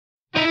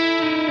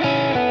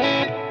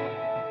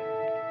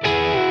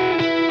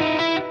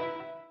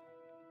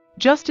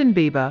Justin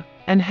Bieber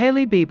and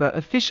Hailey Bieber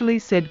officially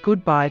said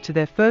goodbye to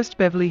their first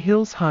Beverly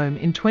Hills home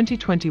in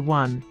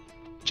 2021.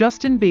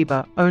 Justin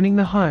Bieber owning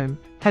the home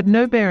had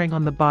no bearing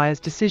on the buyer's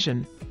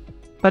decision.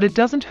 But it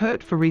doesn't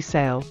hurt for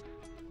resale,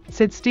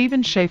 said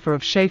Stephen Schaefer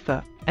of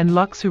Schaefer and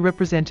Lux, who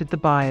represented the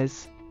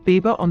buyers.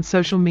 Bieber on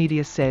social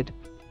media said,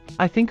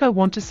 "I think I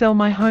want to sell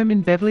my home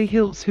in Beverly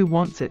Hills. Who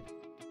wants it?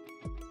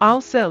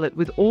 I'll sell it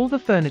with all the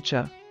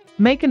furniture.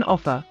 Make an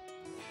offer."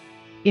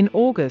 In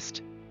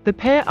August, the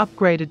pair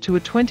upgraded to a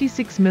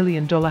 $26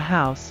 million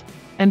house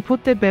and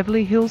put their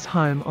Beverly Hills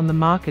home on the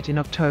market in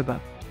October.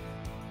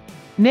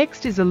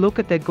 Next is a look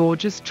at their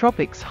gorgeous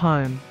tropics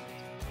home.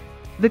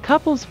 The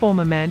couple's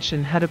former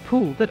mansion had a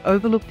pool that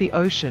overlooked the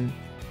ocean.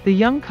 The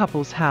young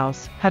couple's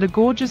house had a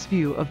gorgeous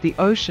view of the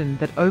ocean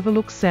that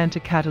overlooks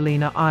Santa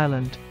Catalina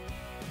Island.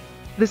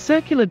 The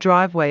circular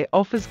driveway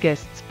offers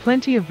guests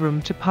plenty of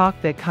room to park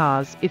their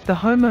cars if the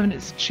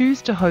homeowners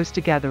choose to host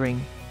a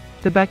gathering.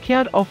 The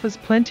backyard offers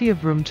plenty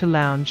of room to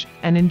lounge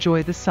and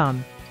enjoy the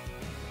sun.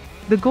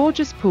 The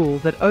gorgeous pool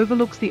that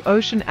overlooks the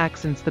ocean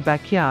accents the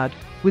backyard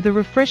with a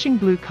refreshing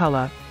blue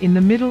color in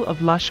the middle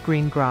of lush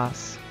green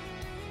grass.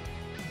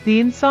 The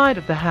inside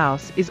of the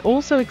house is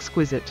also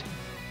exquisite.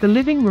 The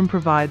living room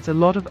provides a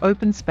lot of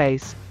open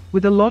space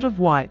with a lot of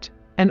white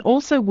and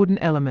also wooden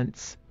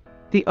elements.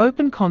 The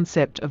open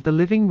concept of the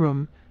living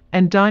room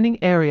and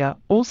dining area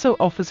also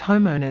offers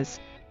homeowners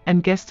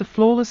and guests a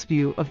flawless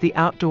view of the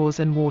outdoors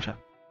and water.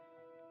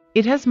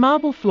 It has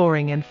marble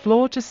flooring and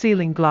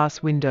floor-to-ceiling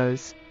glass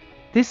windows.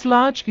 This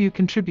large view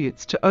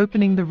contributes to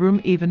opening the room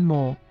even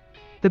more.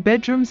 The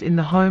bedrooms in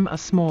the home are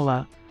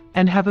smaller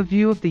and have a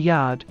view of the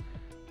yard.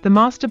 The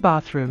master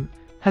bathroom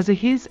has a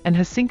his and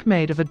her sink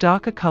made of a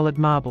darker colored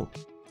marble.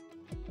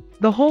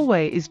 The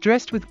hallway is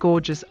dressed with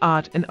gorgeous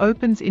art and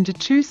opens into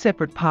two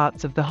separate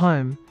parts of the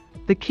home.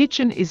 The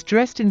kitchen is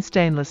dressed in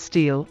stainless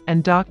steel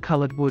and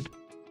dark-colored wood.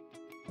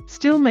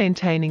 Still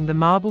maintaining the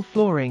marble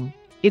flooring,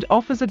 it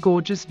offers a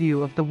gorgeous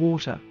view of the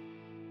water.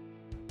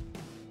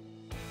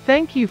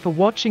 Thank you for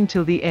watching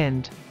till the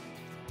end.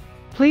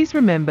 Please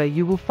remember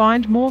you will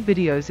find more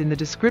videos in the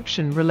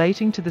description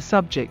relating to the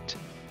subject.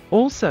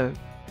 Also,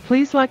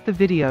 please like the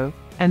video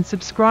and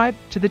subscribe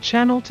to the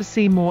channel to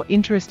see more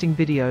interesting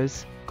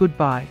videos.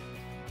 Goodbye.